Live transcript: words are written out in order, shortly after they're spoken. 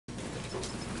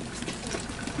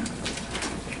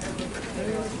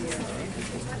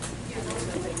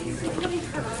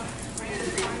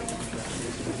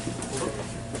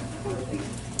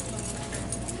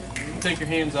take your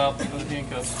hands out of the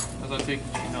handcuffs as I take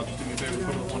the chain out. Just do me a favor,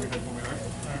 put it on your head for me, all right?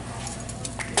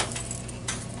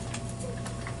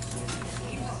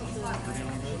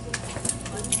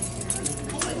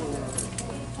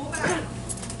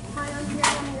 Hi, I'm here.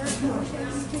 I'm your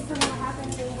emotions. Please tell me what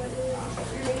happened and what is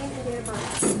your name and date of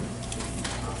birth.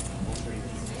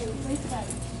 Please say.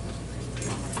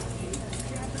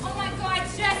 Oh my God,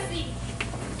 Jesse!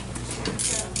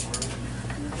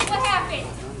 What happened?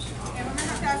 Yeah, we're gonna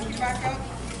have to ask you to back up.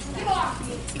 Get off!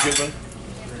 You good, buddy?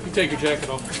 You take your jacket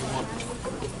off if you want.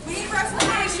 We need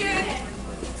respiration.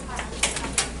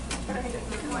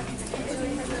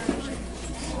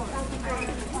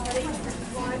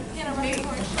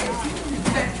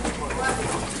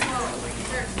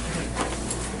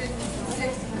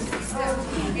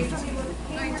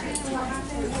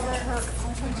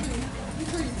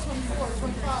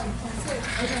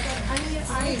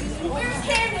 Where's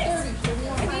Candace?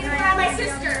 I need her around my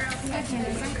sister.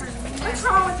 What's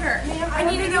wrong with her? I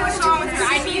need to know what's wrong with her.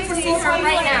 I need to see her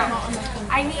right now.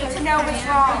 I need to know what's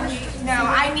wrong. No,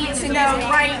 I need to know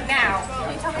right now.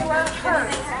 Can you tell me where it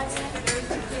hurts?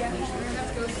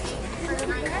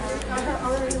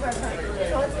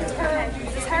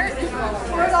 It's hurt?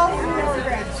 Where's all the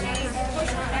milligrams?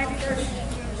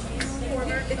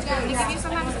 Can you give me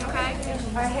some medicine, okay?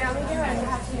 Alright, here, let me do it. I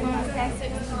have to do it, okay?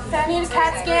 So I need a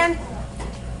CAT scan.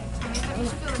 You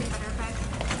should feel any better, okay?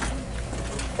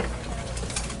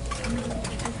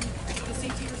 The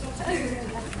CT results.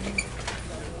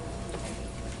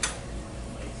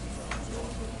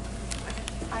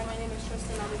 Hi, my name is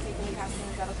Tristan. I'll be taking the CAT scan.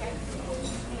 Is that okay?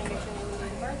 Can I get your name and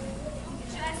date of birth?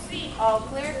 Jesse! All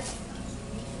clear.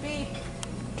 Speak.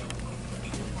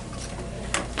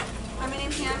 Hi, my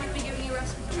name's Hannah. I'm gonna be giving you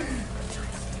respiratory.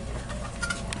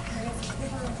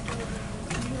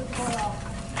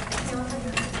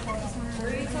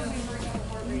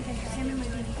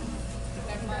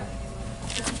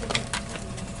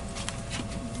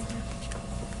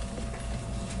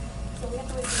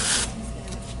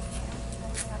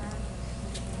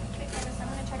 Okay, Candace, I'm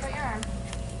going to check out your arm.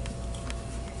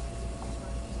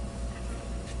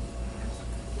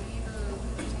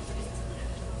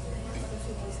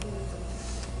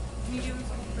 Can you give me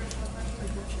some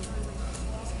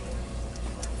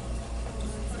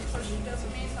she does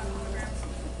amazing on kilograms.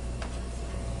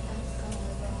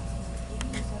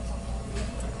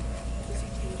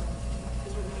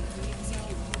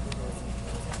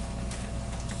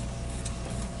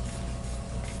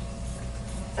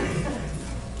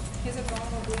 His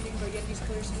abdominal bleeding, but yet he's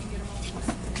clear, so we can get him off.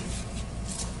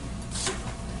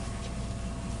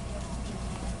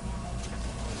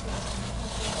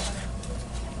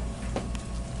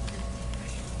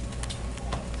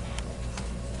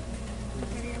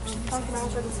 Talking about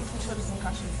for the CT showed us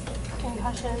concussion.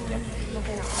 Concussion,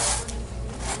 nothing else.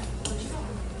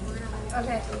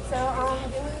 Okay, so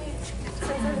give me,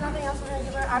 since there's nothing else we're going to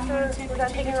give her, after we're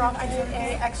done taking her off, I need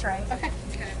a x-ray. Okay.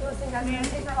 Listen guys, we're going to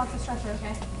take her off the stretcher,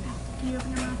 okay? Can you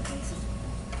open your mouth, please? Do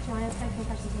you want to take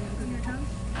concussions? Open your tongue.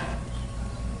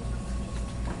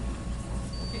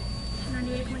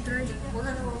 98.3. We're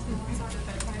gonna roll from one side of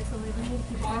that. Okay, so we need to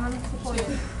keep arms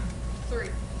supported. 3.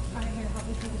 Alright, here, help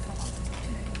me take this off.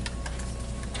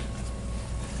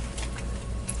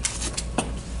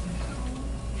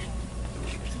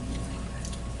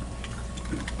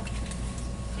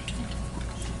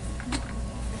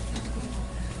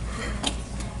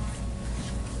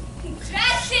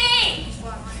 Jesse!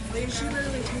 She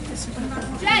literally took this to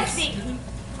Jesse!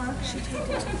 She took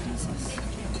it to pieces.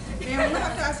 Ma'am, we're gonna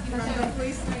have to ask you to back up,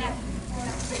 please.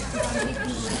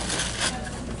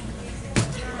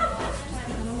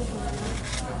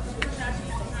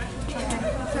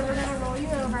 So we're going to roll you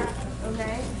over,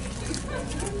 okay?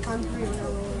 On 3, we're going to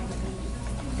roll over.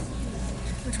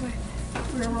 Which way?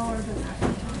 We're going to roll over that.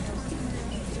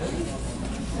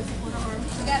 Support our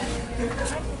arms. I got it.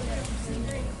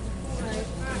 Alright.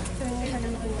 So then you kind of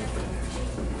move it.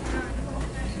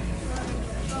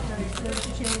 There's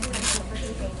the chain.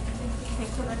 Okay,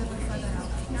 so let us slide that out.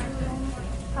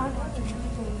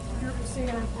 So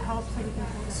you're going to help so we can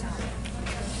pull this out.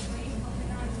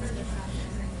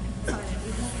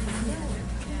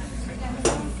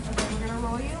 Okay, we're going to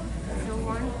roll you. So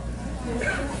 1, 2,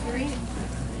 3.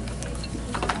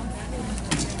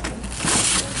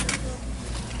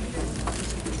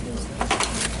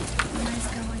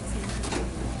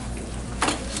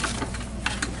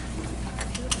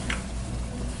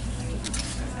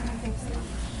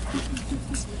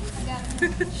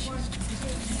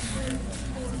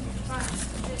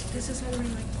 This is how we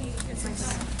like it's like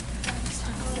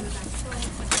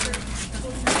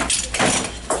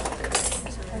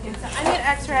Okay, so I need an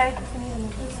X-ray.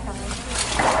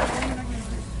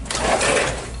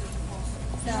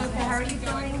 So, okay, how are you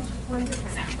feeling? 1 to 10.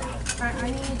 Alright, I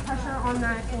need pressure on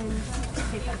that and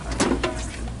take that card.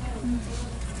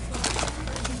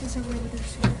 This is really good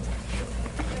shit.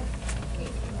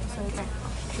 So, okay.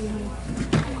 Excuse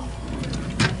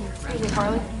me,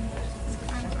 Carly.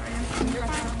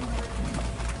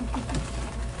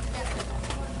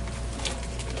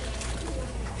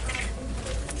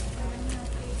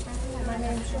 My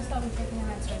name's Tristan. I'll be taking an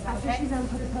X-ray. Is that After okay? she's done,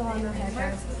 put the pillow on her head,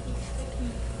 guys.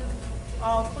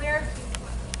 All clear?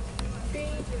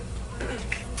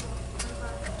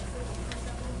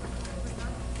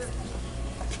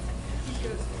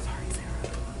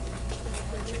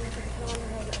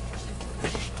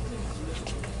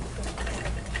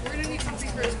 We're gonna need something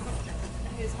for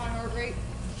his high heart rate.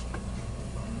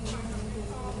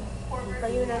 Are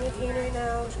you in any pain right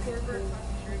now?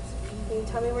 Can you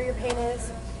tell me where your pain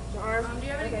is? Your arm? Do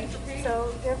you have anything for pain?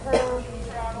 So give her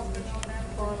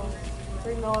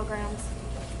 3 milligrams.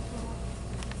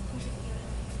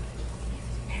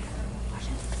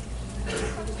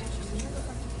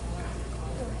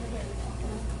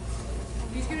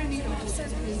 He's gonna need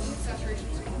saturation.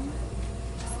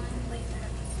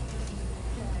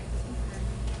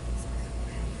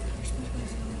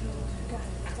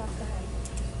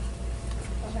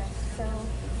 Okay, so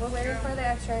we're waiting for the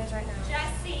x-rays right now.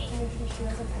 Jesse. Make sure she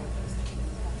doesn't pay.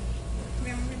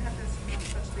 Man, we're gonna have this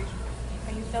touch station.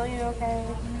 Are you feeling okay?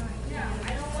 Yeah,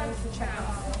 I don't I want need to check her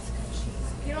eyes because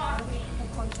she's Get off me.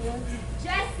 unconscious.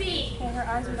 Jesse. Okay, her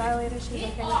eyes are dilated. She's Get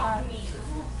okay with off that. me.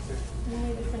 You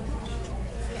need to finish.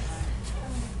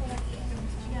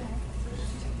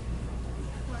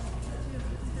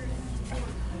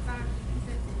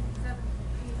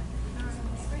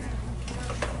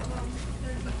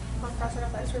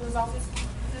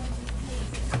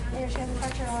 Here, she has a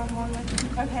pressure on one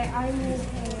with. Okay, I need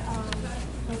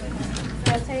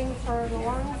a thing for the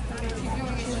lungs.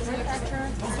 She's rib fracture,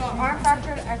 arm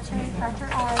fractured, X-ray,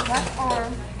 fractured arm, left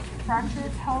arm,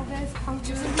 fractured pelvis,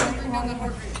 punctured. Bring down the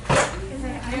heart rate.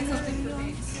 Get something for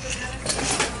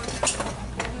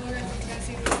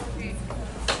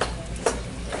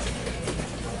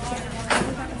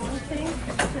pain.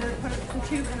 Put the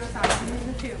tube in the side. Use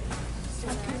the tube.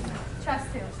 Chest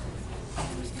tube.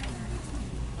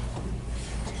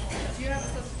 Do you have a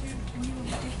substitute?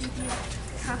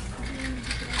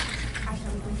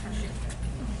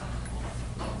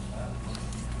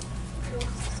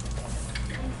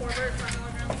 Forward, 5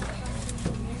 milligrams.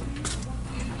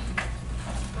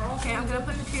 Okay, I'm gonna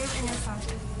put the tube in your side.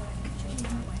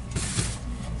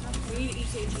 We need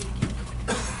EKG.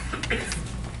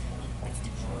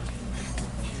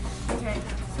 Okay,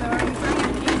 so are you going to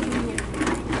keep doing it?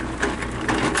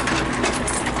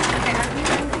 Okay, after you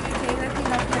take that thing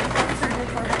off, you're going to surgery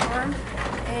for her arm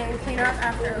and clean her up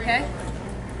after, okay?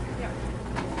 Yeah.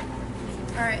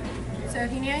 Alright, so if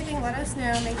you need anything, let us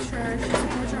know. Make sure she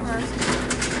supports your arms.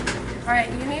 Alright,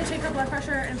 you need to check her blood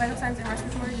pressure and vital signs and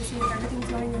respiratory to see if everything's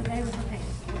going okay with her pain.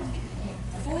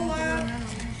 Full out.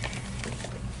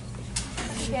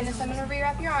 Candace, I'm gonna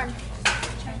rewrap your arm.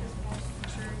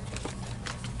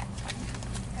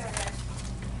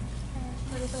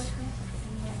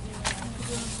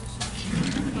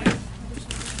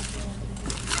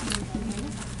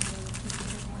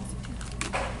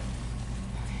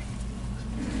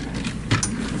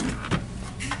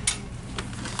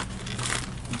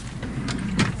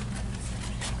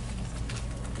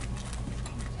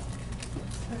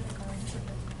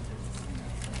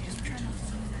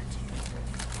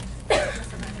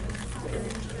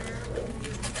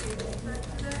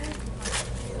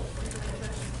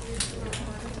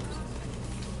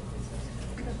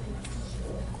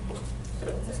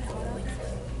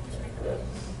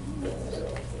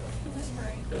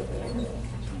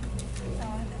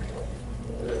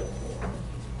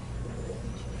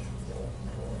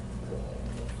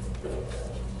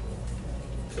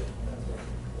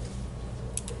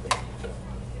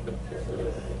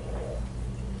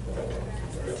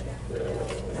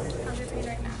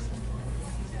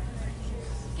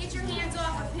 Get your hands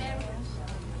off of him.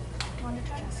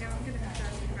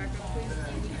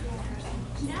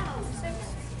 No.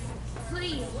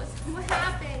 Please, what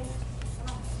happened?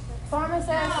 Pharmacist!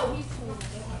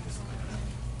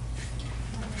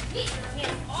 Get your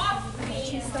hands off me.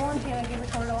 She's still on pain. I gave her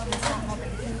total on this one.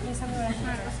 Can you please tell me what I need?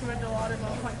 Let's go ahead and Dilaudid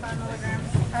 1.5 milligrams.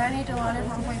 I need Dilaudid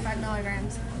 1.5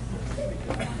 milligrams.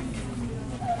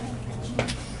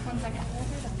 1 second.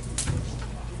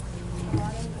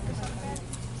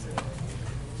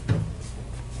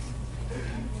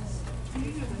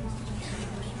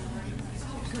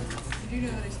 Did you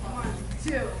know that he's fine? 2,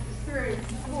 3,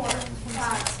 4,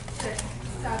 5, 6,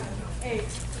 7, 8,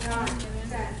 9,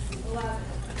 10, 11,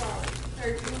 12,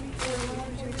 13, 14,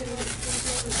 15,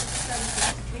 16,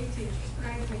 17, 18,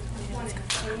 19, 20,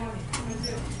 21,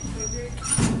 22, 23,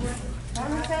 24,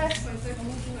 25, 26,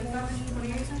 27,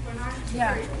 28, 29,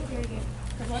 Yeah. 30.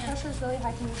 The blood pressure is really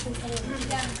high. Can you please tell me?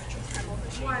 Again.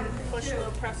 1, 2, 3, 4,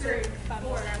 5, 6,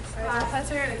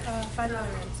 5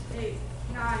 milligrams. 8,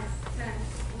 9, 10,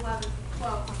 11,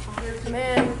 12, 13, Come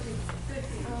in. 14,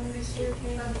 15,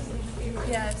 16, 17,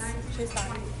 18, Yes, 19, she's fine.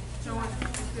 20, 21,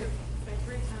 22,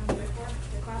 23, 24,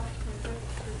 25, 26,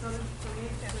 27,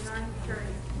 28, 29, 30.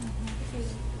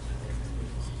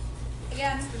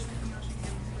 Again.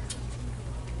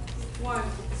 1,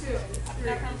 2, 3,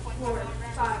 4,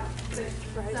 5, 6,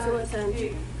 Right, 7, so listen.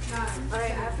 8, 9.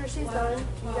 Alright, after she's done,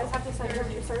 you guys have to send her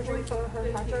to surgery for her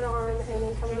fractured arm and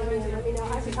then come to me and let me know. I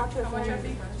have to talk to her. How much I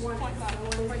think?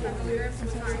 1.5 milligrams.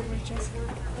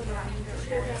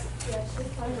 Yes,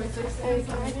 she's fine. Hey,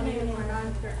 can I do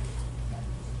it?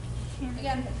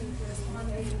 Again. 1,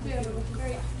 2,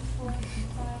 3, 4, 5,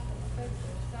 6,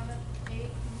 7, 8,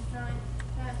 9,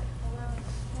 10, 11,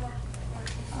 12,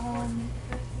 13, 14,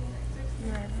 15,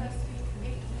 16, 17,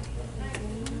 18,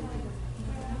 19, 20,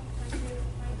 21, 22,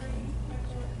 23,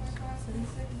 24, 25,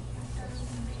 26, 27,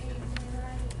 28,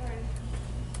 29,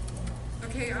 30.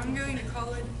 Okay, I'm going to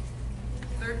call it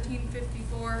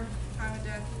 13:54, time of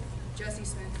death, Jesse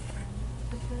Smith.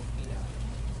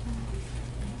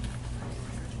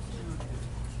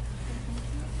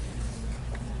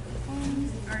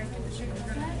 All right, the chicken is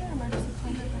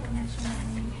ready.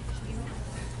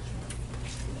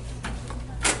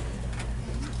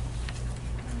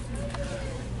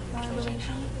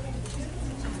 Violation.